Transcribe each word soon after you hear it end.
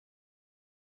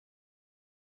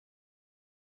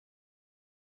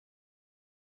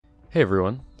Hey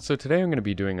everyone, so today I'm going to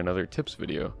be doing another tips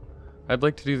video. I'd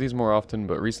like to do these more often,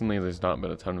 but recently there's not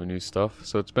been a ton of new stuff,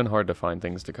 so it's been hard to find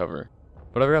things to cover.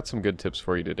 But I've got some good tips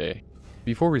for you today.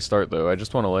 Before we start though, I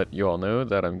just want to let you all know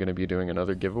that I'm going to be doing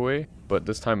another giveaway, but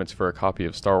this time it's for a copy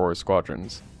of Star Wars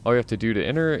Squadrons. All you have to do to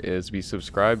enter is be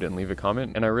subscribed and leave a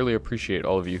comment, and I really appreciate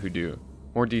all of you who do.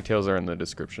 More details are in the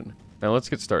description. Now let's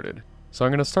get started. So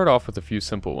I'm going to start off with a few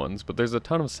simple ones, but there's a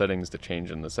ton of settings to change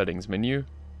in the settings menu,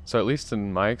 so at least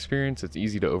in my experience it's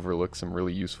easy to overlook some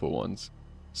really useful ones.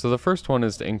 So the first one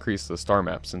is to increase the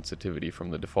Starmap sensitivity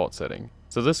from the default setting.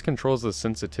 So this controls the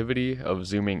sensitivity of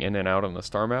zooming in and out on the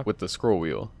Starmap with the scroll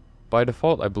wheel. By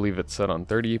default I believe it's set on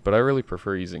 30, but I really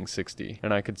prefer using 60,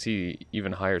 and I could see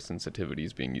even higher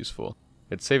sensitivities being useful.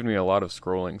 It saved me a lot of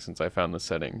scrolling since I found this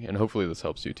setting, and hopefully this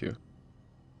helps you too.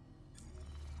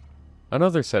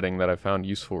 Another setting that I found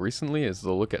useful recently is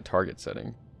the look at target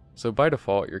setting. So by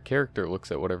default, your character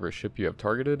looks at whatever ship you have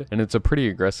targeted, and it's a pretty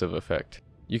aggressive effect.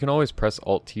 You can always press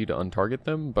Alt-T to untarget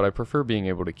them, but I prefer being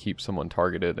able to keep someone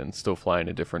targeted and still fly in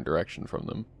a different direction from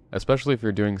them. Especially if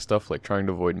you're doing stuff like trying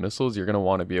to avoid missiles, you're going to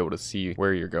want to be able to see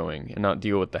where you're going, and not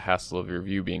deal with the hassle of your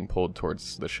view being pulled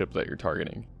towards the ship that you're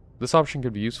targeting. This option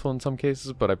could be useful in some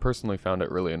cases, but I personally found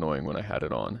it really annoying when I had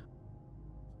it on.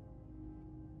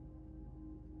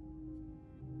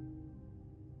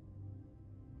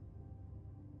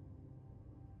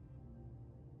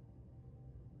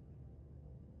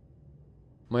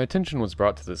 My attention was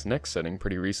brought to this next setting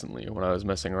pretty recently when I was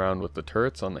messing around with the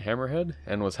turrets on the Hammerhead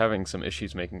and was having some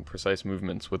issues making precise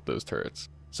movements with those turrets.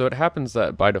 So it happens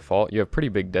that by default you have pretty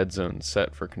big dead zones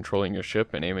set for controlling your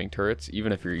ship and aiming turrets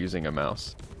even if you're using a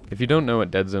mouse. If you don't know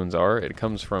what dead zones are, it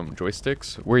comes from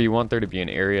joysticks, where you want there to be an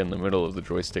area in the middle of the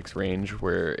joystick's range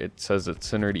where it says it's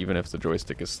centered even if the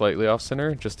joystick is slightly off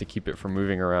center, just to keep it from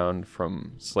moving around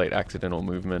from slight accidental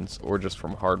movements or just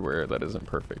from hardware that isn't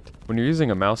perfect. When you're using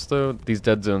a mouse though, these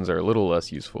dead zones are a little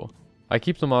less useful. I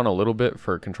keep them on a little bit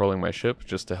for controlling my ship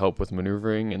just to help with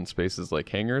maneuvering in spaces like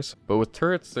hangars, but with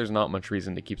turrets there's not much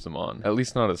reason to keep them on, at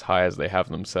least not as high as they have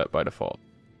them set by default.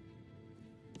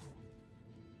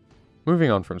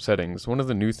 Moving on from settings, one of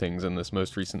the new things in this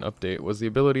most recent update was the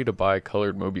ability to buy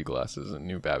colored Mobiglasses in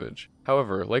New Babbage.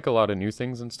 However, like a lot of new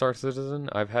things in Star Citizen,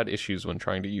 I've had issues when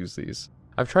trying to use these.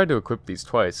 I've tried to equip these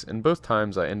twice, and both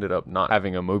times I ended up not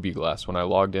having a Mobiglass when I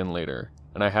logged in later,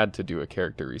 and I had to do a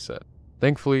character reset.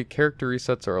 Thankfully, character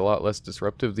resets are a lot less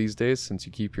disruptive these days since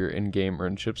you keep your in-game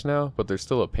earned chips now, but they're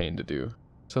still a pain to do.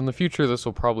 So in the future this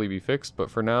will probably be fixed, but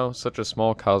for now, such a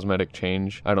small cosmetic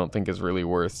change I don't think is really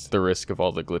worth the risk of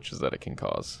all the glitches that it can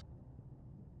cause.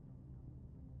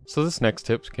 So this next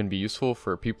tip can be useful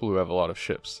for people who have a lot of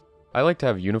ships. I like to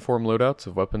have uniform loadouts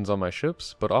of weapons on my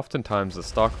ships, but oftentimes the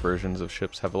stock versions of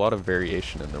ships have a lot of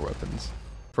variation in their weapons.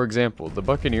 For example, the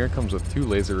Buccaneer comes with 2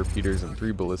 laser repeaters and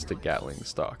 3 ballistic Gatling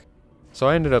stock. So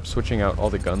I ended up switching out all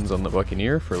the guns on the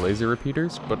Buccaneer for laser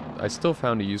repeaters, but I still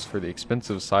found a use for the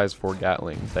expensive size 4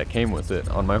 Gatling that came with it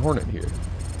on my Hornet here.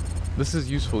 This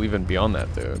is useful even beyond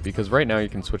that though, because right now you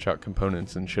can switch out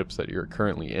components in ships that you're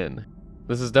currently in.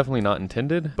 This is definitely not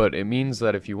intended, but it means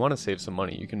that if you want to save some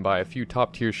money, you can buy a few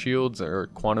top tier shields or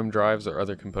quantum drives or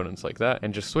other components like that,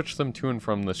 and just switch them to and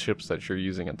from the ships that you're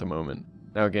using at the moment.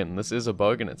 Now again, this is a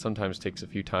bug and it sometimes takes a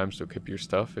few times to equip your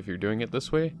stuff if you're doing it this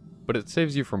way, but it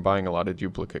saves you from buying a lot of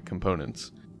duplicate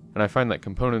components. And I find that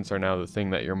components are now the thing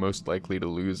that you're most likely to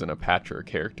lose in a patch or a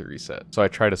character reset, so I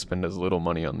try to spend as little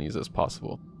money on these as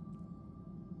possible.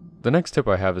 The next tip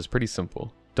I have is pretty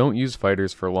simple. Don't use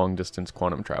fighters for long distance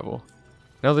quantum travel.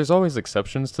 Now there's always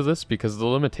exceptions to this because the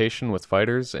limitation with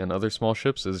fighters and other small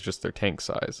ships is just their tank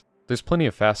size. There's plenty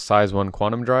of fast size 1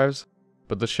 quantum drives,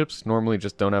 but the ships normally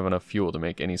just don't have enough fuel to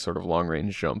make any sort of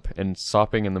long-range jump, and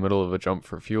stopping in the middle of a jump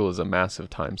for fuel is a massive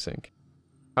time sink.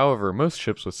 However, most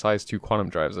ships with size 2 quantum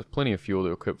drives have plenty of fuel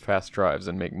to equip fast drives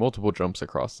and make multiple jumps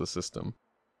across the system.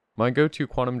 My go-to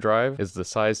quantum drive is the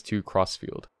size 2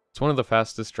 Crossfield. It's one of the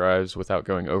fastest drives without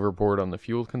going overboard on the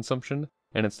fuel consumption,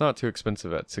 and it's not too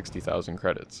expensive at 60,000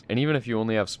 credits. And even if you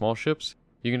only have small ships,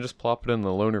 you can just plop it in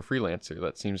the Loner Freelancer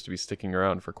that seems to be sticking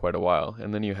around for quite a while,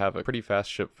 and then you have a pretty fast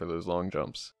ship for those long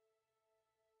jumps.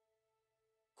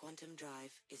 Quantum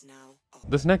drive is now off.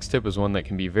 This next tip is one that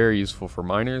can be very useful for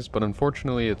miners, but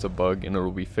unfortunately it's a bug and it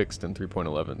will be fixed in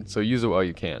 3.11, so use it while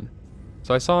you can.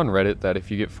 So I saw on Reddit that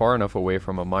if you get far enough away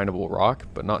from a mineable rock,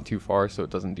 but not too far so it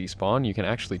doesn't despawn, you can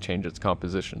actually change its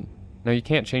composition. Now you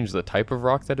can't change the type of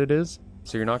rock that it is,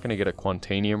 so you're not going to get a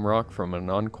Quantanium rock from a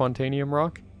non-Quantanium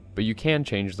rock, but you can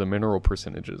change the mineral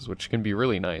percentages, which can be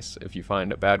really nice if you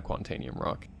find a bad Quantanium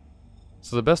rock.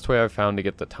 So the best way I've found to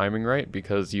get the timing right,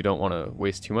 because you don't want to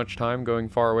waste too much time going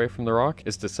far away from the rock,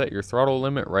 is to set your throttle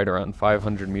limit right around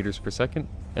 500 meters per second,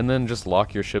 and then just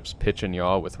lock your ship's pitch and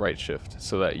yaw with right shift,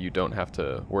 so that you don't have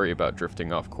to worry about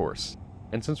drifting off course.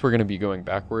 And since we're going to be going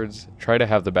backwards, try to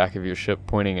have the back of your ship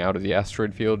pointing out of the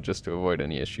asteroid field just to avoid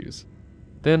any issues.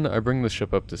 Then I bring the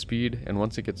ship up to speed, and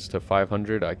once it gets to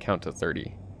 500 I count to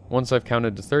 30. Once I've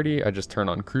counted to 30, I just turn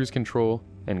on cruise control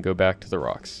and go back to the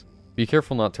rocks. Be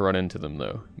careful not to run into them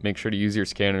though. Make sure to use your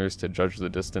scanners to judge the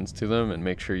distance to them, and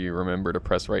make sure you remember to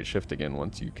press right shift again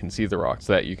once you can see the rock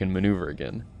so that you can maneuver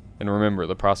again. And remember,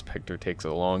 the prospector takes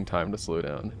a long time to slow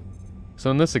down.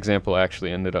 So in this example I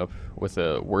actually ended up with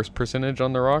a worse percentage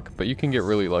on the rock, but you can get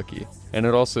really lucky, and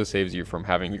it also saves you from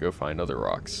having to go find other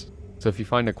rocks. So if you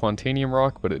find a Quantanium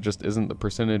rock but it just isn't the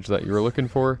percentage that you were looking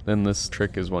for, then this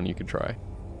trick is one you could try.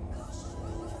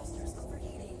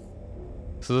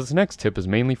 So this next tip is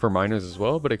mainly for miners as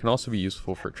well, but it can also be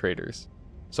useful for traders.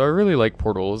 So I really like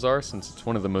Port Olisar since it's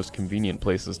one of the most convenient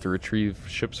places to retrieve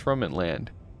ships from and land.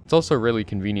 It's also really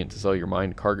convenient to sell your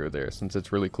mined cargo there since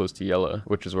it's really close to Yella,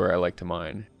 which is where I like to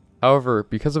mine. However,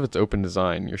 because of its open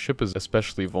design, your ship is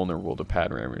especially vulnerable to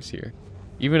pad rammers here.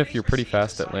 Even if you're pretty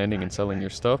fast at landing and selling your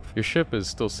stuff, your ship is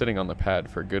still sitting on the pad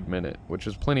for a good minute, which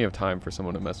is plenty of time for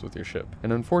someone to mess with your ship.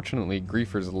 And unfortunately,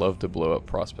 griefers love to blow up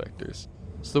prospectors.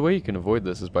 So the way you can avoid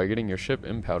this is by getting your ship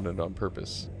impounded on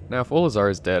purpose. Now if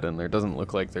Olisar is dead and there doesn't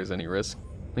look like there's any risk,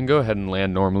 then go ahead and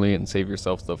land normally and save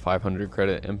yourself the 500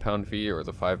 credit impound fee or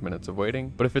the 5 minutes of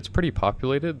waiting. But if it's pretty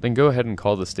populated, then go ahead and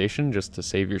call the station just to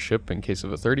save your ship in case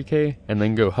of a 30k, and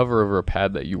then go hover over a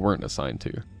pad that you weren't assigned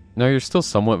to. Now you're still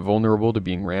somewhat vulnerable to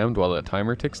being rammed while that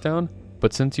timer ticks down,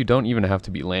 but since you don't even have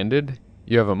to be landed,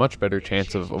 you have a much better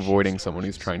chance of avoiding someone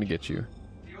who's trying to get you.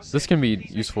 This can be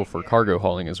useful for cargo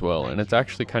hauling as well, and it's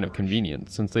actually kind of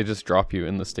convenient since they just drop you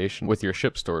in the station with your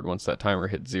ship stored once that timer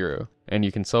hits 0, and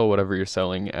you can sell whatever you're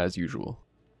selling as usual.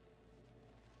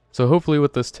 So hopefully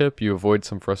with this tip you avoid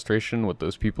some frustration with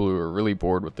those people who are really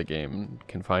bored with the game and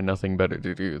can find nothing better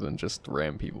to do than just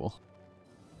ram people.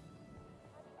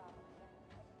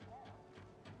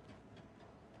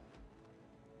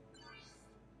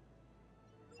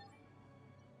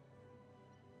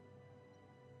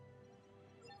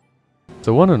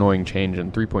 So one annoying change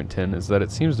in 3.10 is that it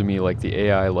seems to me like the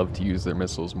AI love to use their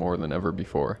missiles more than ever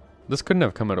before. This couldn't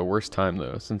have come at a worse time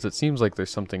though, since it seems like there's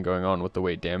something going on with the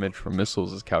way damage from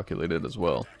missiles is calculated as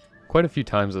well. Quite a few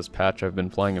times this patch I've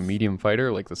been flying a medium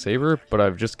fighter like the Saber, but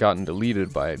I've just gotten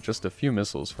deleted by just a few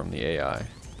missiles from the AI.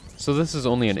 So this is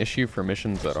only an issue for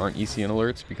missions that aren't ECN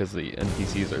alerts because the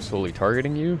NPCs are solely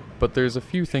targeting you, but there's a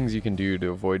few things you can do to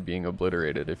avoid being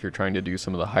obliterated if you're trying to do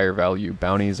some of the higher value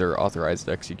bounties or authorized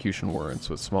execution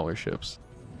warrants with smaller ships.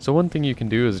 So one thing you can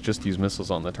do is just use missiles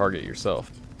on the target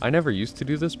yourself. I never used to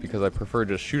do this because I prefer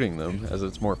just shooting them as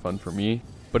it's more fun for me,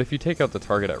 but if you take out the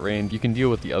target at range, you can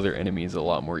deal with the other enemies a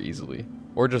lot more easily,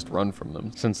 or just run from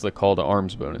them since the call to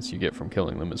arms bonus you get from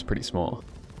killing them is pretty small.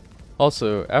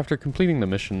 Also, after completing the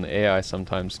mission, the AI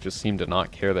sometimes just seem to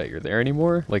not care that you're there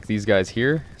anymore, like these guys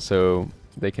here, so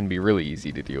they can be really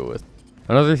easy to deal with.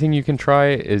 Another thing you can try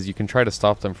is you can try to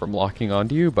stop them from locking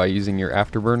onto you by using your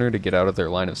afterburner to get out of their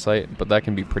line of sight, but that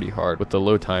can be pretty hard with the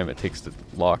low time it takes to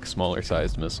lock smaller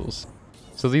sized missiles.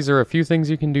 So these are a few things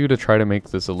you can do to try to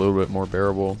make this a little bit more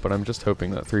bearable, but I'm just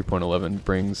hoping that 3.11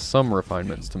 brings some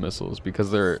refinements to missiles because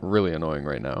they're really annoying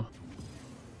right now.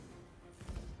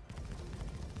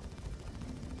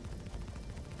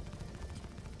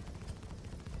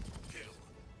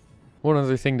 One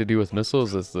other thing to do with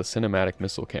missiles is the cinematic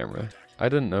missile camera. I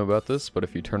didn't know about this, but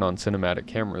if you turn on cinematic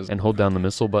cameras and hold down the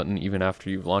missile button even after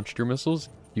you've launched your missiles,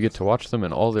 you get to watch them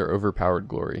in all their overpowered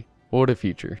glory. What a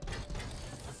feature.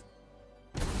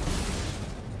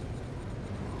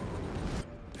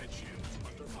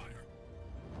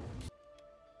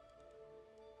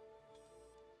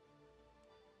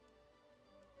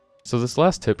 So this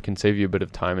last tip can save you a bit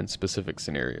of time in specific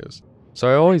scenarios. So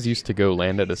I always used to go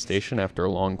land at a station after a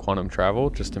long quantum travel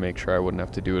just to make sure I wouldn't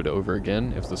have to do it over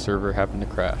again if the server happened to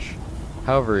crash.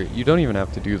 However, you don't even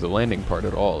have to do the landing part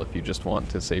at all if you just want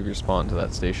to save your spawn to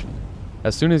that station.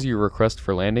 As soon as you request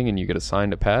for landing and you get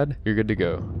assigned a pad, you're good to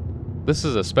go. This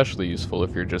is especially useful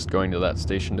if you're just going to that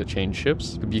station to change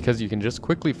ships, because you can just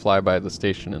quickly fly by the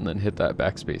station and then hit that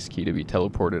backspace key to be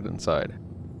teleported inside.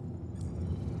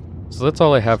 So that's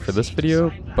all I have for this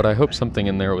video, but I hope something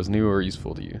in there was new or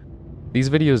useful to you. These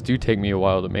videos do take me a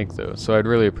while to make though, so I'd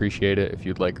really appreciate it if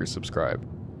you'd like or subscribe.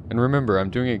 And remember, I'm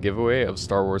doing a giveaway of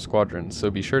Star Wars Squadrons, so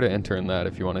be sure to enter in that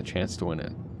if you want a chance to win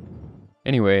it.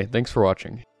 Anyway, thanks for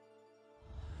watching.